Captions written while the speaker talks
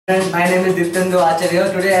My name is Dityandu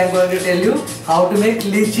Acharya. Today I am going to tell you how to make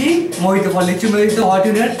Litchi Mojito. For Litchi Mojito, what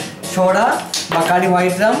you need? Soda, Bacardi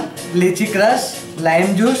white rum, Litchi Crush,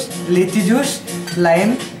 lime juice, Litchi Juice,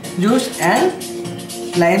 lime juice and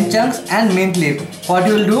lime chunks and mint leaf. What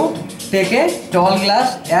you will do? Take a tall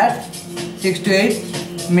glass, add 6 to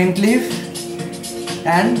 8 mint leaf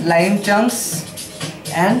and lime chunks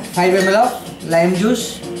and 5 ml of lime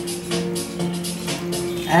juice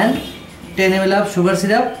and 10 ml of sugar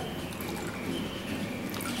syrup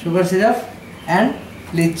and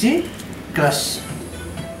Litchi Crush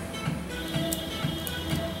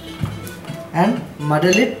and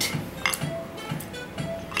muddle it.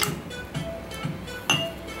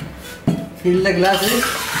 Fill the glass with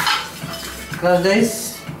crushed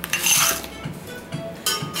ice.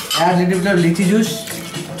 Add little bit of Litchi juice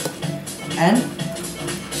and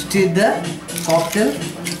stir the cocktail.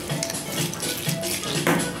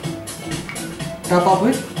 Top up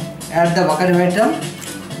with add the Bacardi white rum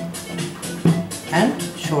and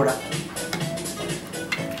soda.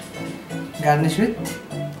 Garnish with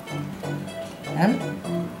and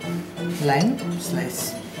lime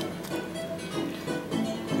slice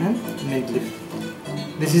and mint leaf.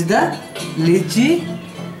 This is the Litchi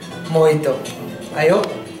Mojito. I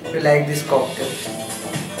hope you like this cocktail.